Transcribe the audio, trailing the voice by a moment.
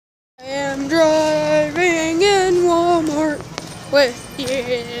I'm driving in Walmart with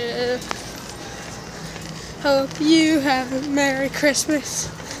you. Hope you have a Merry Christmas.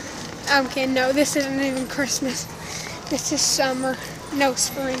 I'm kidding, no, this isn't even Christmas. This is summer, no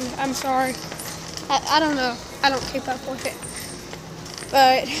spring, I'm sorry. I don't know, I don't keep up with it.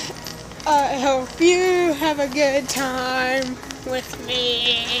 But I hope you have a good time with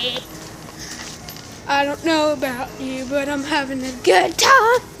me. I don't know about you, but I'm having a good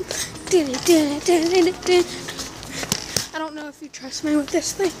time. I don't know if you trust me with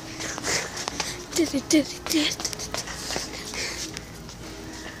this thing.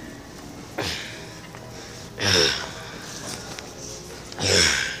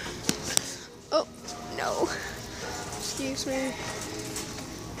 Oh, no. Excuse me.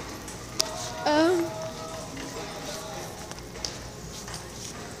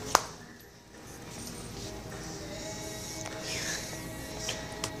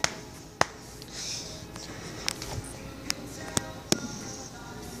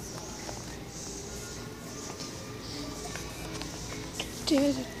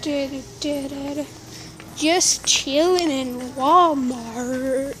 Just chilling in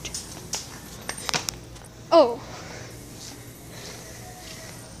Walmart. Oh.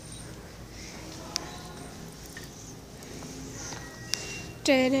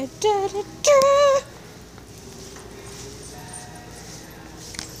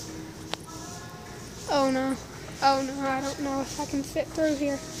 Oh no. Oh no, I don't know if I can fit through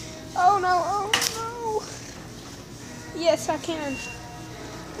here. Oh no, oh no. Yes, I can.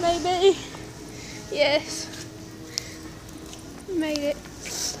 Maybe. Yes. Made it.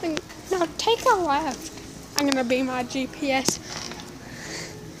 Now take a left. I'm gonna be my GPS.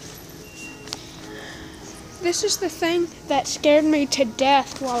 This is the thing that scared me to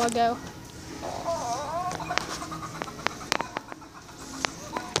death a while ago.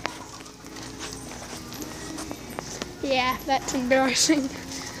 Yeah, that's embarrassing.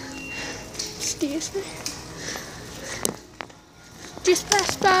 Excuse me. Just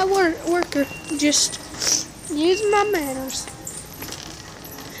passed by a worker, just using my manners.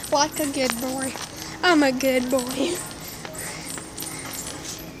 Like a good boy. I'm a good boy.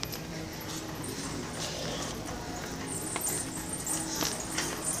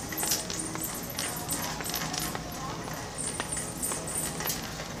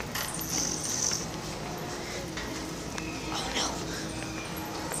 Oh no.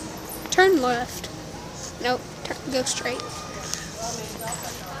 Turn left. Nope, go straight.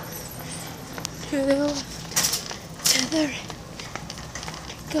 To the left, to the right,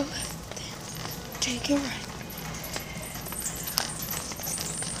 go left, take a right.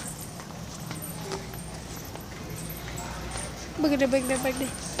 Boogity, boogity, boogity.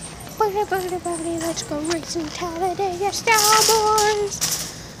 Boogity, boogity, boogity, let's go racing Talladega Cowboys.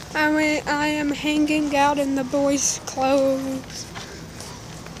 I am hanging out in the boys' clothes.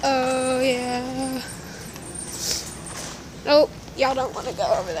 Oh, yeah. Oh, y'all don't want to go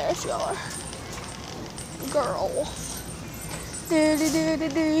over there if y'all are girl.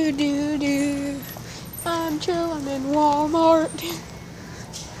 I'm chilling in Walmart.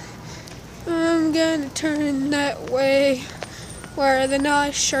 I'm gonna turn that way where the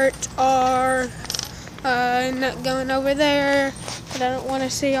nice shirts are. I'm not going over there, but I don't want to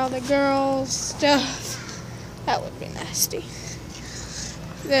see all the girls' stuff. That would be nasty.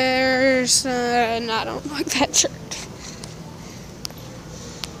 There's, and I don't like that shirt.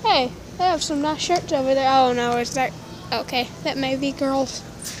 Hey, they have some nice shirts over there. Oh no, is that, okay, that may be girls.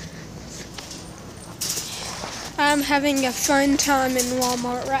 I'm having a fun time in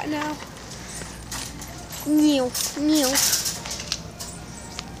Walmart right now.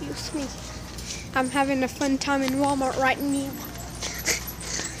 Excuse me. I'm having a fun time in Walmart right now.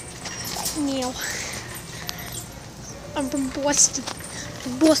 I'm from Boston.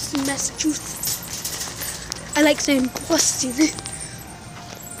 Boston, Massachusetts. I like saying Boston.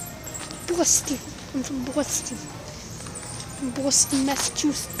 Boston. I'm from Boston. Boston,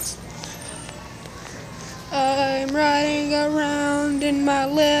 Massachusetts. I'm riding around in my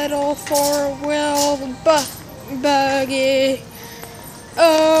little four-wheel buggy.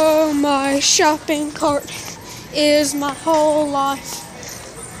 Oh, my shopping cart is my whole life.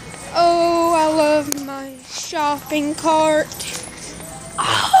 Oh, I love my shopping cart.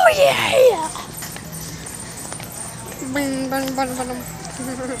 Oh, yeah!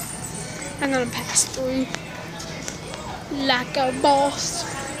 I'm gonna pass through like a boss.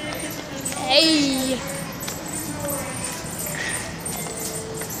 Hey!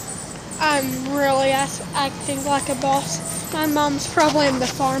 I'm really acting like a boss. My mom's probably in the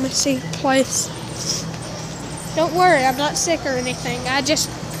pharmacy place. Don't worry, I'm not sick or anything. I just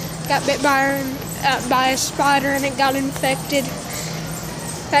got bit by a spider and it got infected.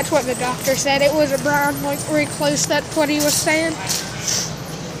 That's what the doctor said. It was a brown recluse. That's what he was saying.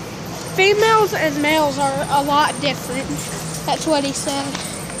 Females and males are a lot different. That's what he said.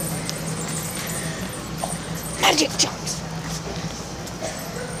 Magic jumps.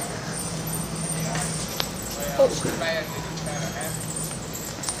 Oh.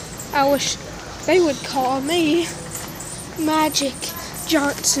 I wish they would call me Magic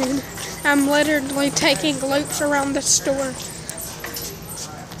Johnson. I'm literally taking loops around the store.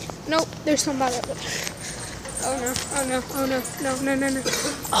 Nope, there's somebody over there. Oh no, oh no, oh no, no.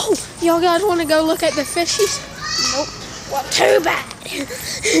 Oh, y'all guys want to go look at the fishies? Nope. Well, too bad.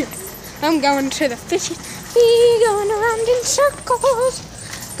 I'm going to the fishies. We going around in circles.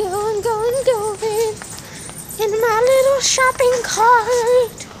 Going. In my little shopping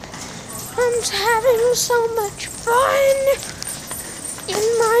cart. I'm having so much fun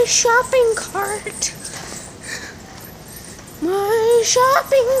in my shopping cart. My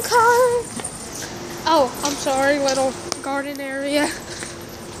shopping cart. Oh, I'm sorry, little garden area.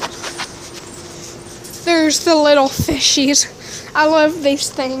 There's the little fishies. I love these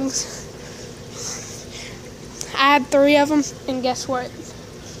things. I had 3 of them, and guess what?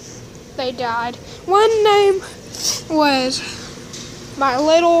 They died. One name was my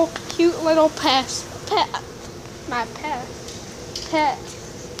little cute little pet. My pet.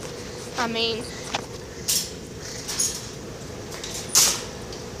 I mean.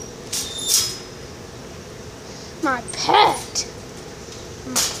 My pet.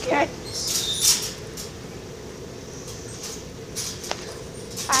 My goodness.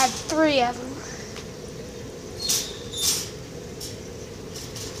 I had 3 of them.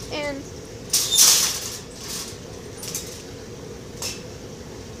 And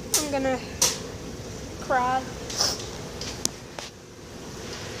I'm gonna cry.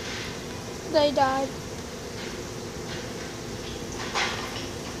 They died.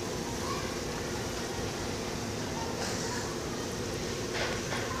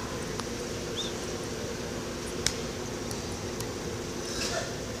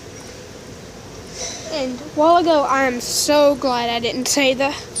 And a while ago, I am so glad I didn't say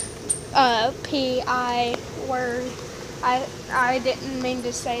the P-I word. I didn't mean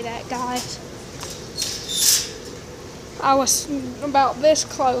to say that, guys. I was about this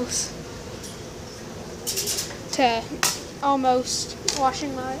close to almost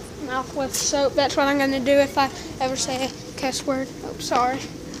washing my mouth with soap. That's what I'm going to do if I ever say a cuss word. Oh, sorry.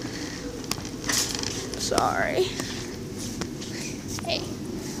 Sorry. Hey.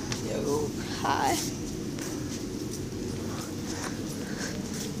 Yo. Hi.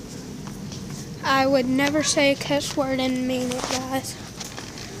 I would never say a cuss word and mean it, guys.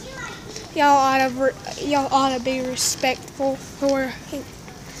 Y'all ought to be respectful for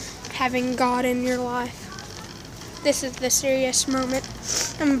having God in your life. This is the serious moment.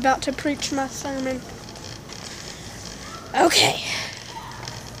 I'm about to preach my sermon. Okay.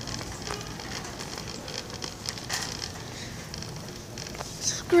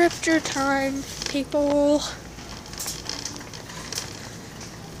 Scripture time, people.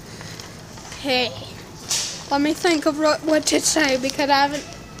 Hey, let me think of what to say because I haven't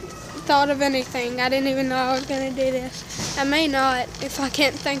thought of anything. I didn't even know I was going to do this. I may not if I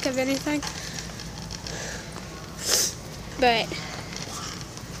can't think of anything.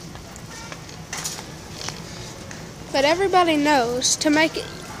 But everybody knows to make it.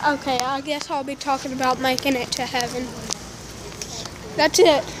 Okay, I guess I'll be talking about making it to heaven. That's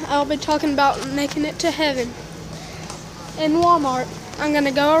it. I'll be talking about making it to heaven. In Walmart. I'm going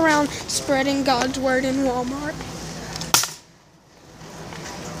to go around spreading God's word in Walmart.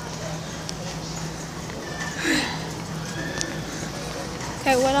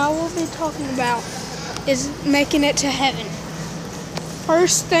 Okay, what I will be talking about is making it to heaven.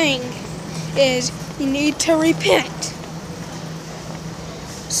 First thing is you need to repent.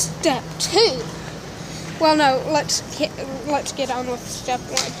 Step 2. Well, no, let's get on with step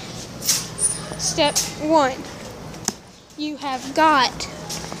 1. Step 1. You have got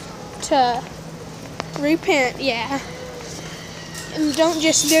to repent, yeah. And don't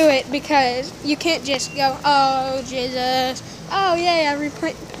just do it because you can't just go, oh, Jesus, oh, yeah,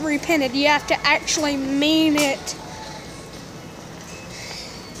 I repented. You have to actually mean it.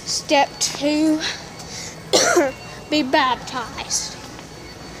 Step 2, be baptized.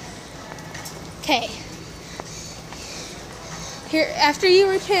 Okay. Here, after you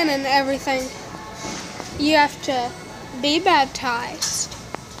repent and everything, you have to be baptized.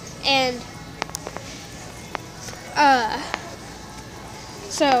 And,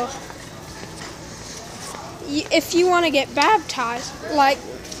 so, if you want to get baptized, like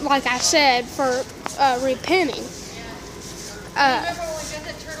I said, for repenting. Remember when we got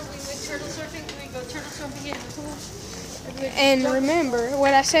that turtle? We went turtle surfing. We go turtle surfing in the pool. And remember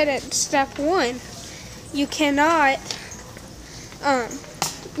what I said at step 1. You cannot.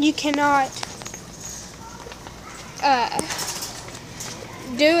 You cannot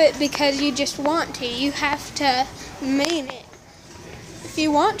do it because you just want to. You have to mean it. If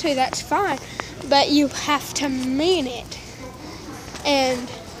you want to, that's fine, but you have to mean it.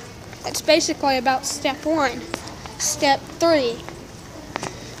 And that's basically about step 1. Step 3,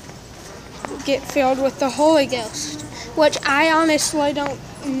 get filled with the Holy Ghost, which I honestly don't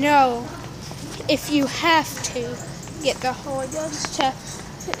know if you have to get the Holy Ghost to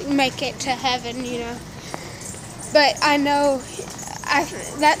make it to heaven, But I know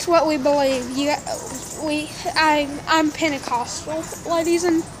that's what we believe. I'm Pentecostal, ladies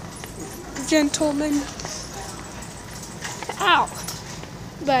and gentlemen. Ow.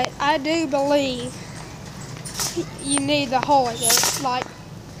 But I do believe you need the Holy Ghost. Like,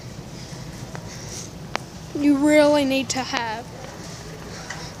 you really need to have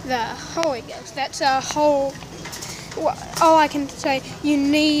the Holy Ghost. That's a whole, all I can say, you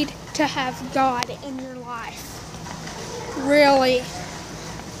need to have God in your life. Really,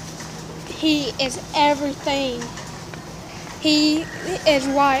 He is everything. He is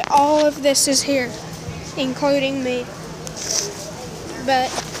why all of this is here, including me. But,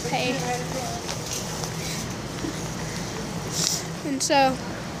 hey. And so,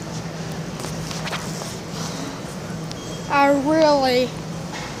 I really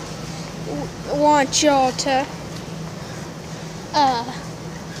want y'all to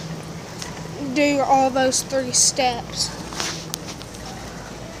do all those 3 steps.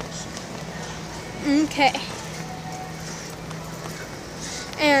 Okay.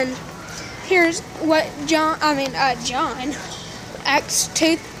 And here's what John, Acts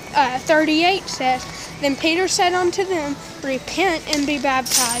 2:38 says. Then Peter said unto them, Repent and be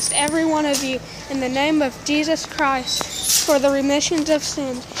baptized, every one of you, in the name of Jesus Christ, for the remissions of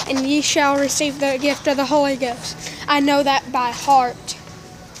sins, and ye shall receive the gift of the Holy Ghost. I know that by heart.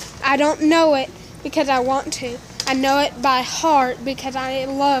 I don't know it because I want to. I know it by heart because I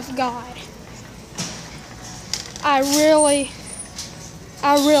love God. I really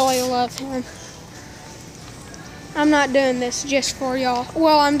love Him. I'm not doing this just for y'all.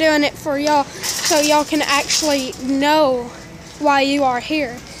 Well, I'm doing it for y'all so y'all can actually know why you are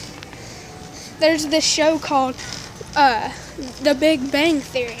here. There's this show called The Big Bang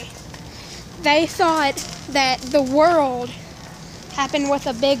Theory. They thought that the world happened with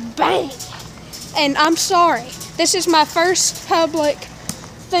a big bang. And I'm sorry. This is my first public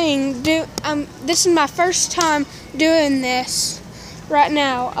thing. This is my first time doing this right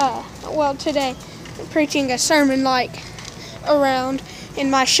now. Today. Preaching a sermon around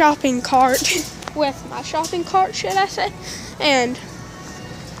in my shopping cart with my shopping cart, should I say? And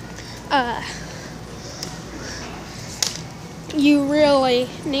you really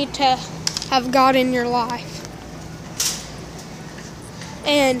need to have God in your life.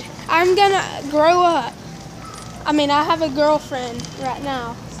 And I'm gonna grow up. I have a girlfriend right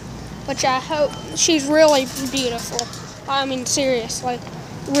now, which I hope, she's really beautiful. Seriously,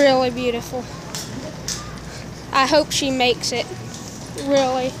 really beautiful. I hope she makes it,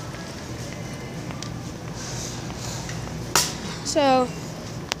 really. So,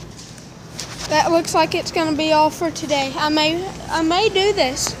 that looks like it's going to be all for today. I may do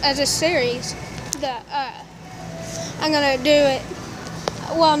this as a series. I'm going to do it,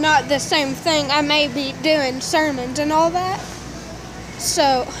 well, not the same thing. I may be doing sermons and all that.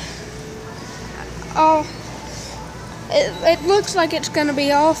 So, it looks like it's going to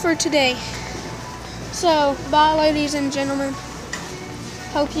be all for today. So, bye, ladies and gentlemen.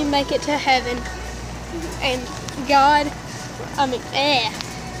 Hope you make it to heaven. And God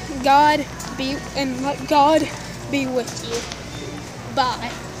let God be with you. Bye.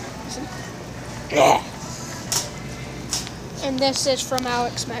 And this is from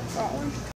Alex McFarland.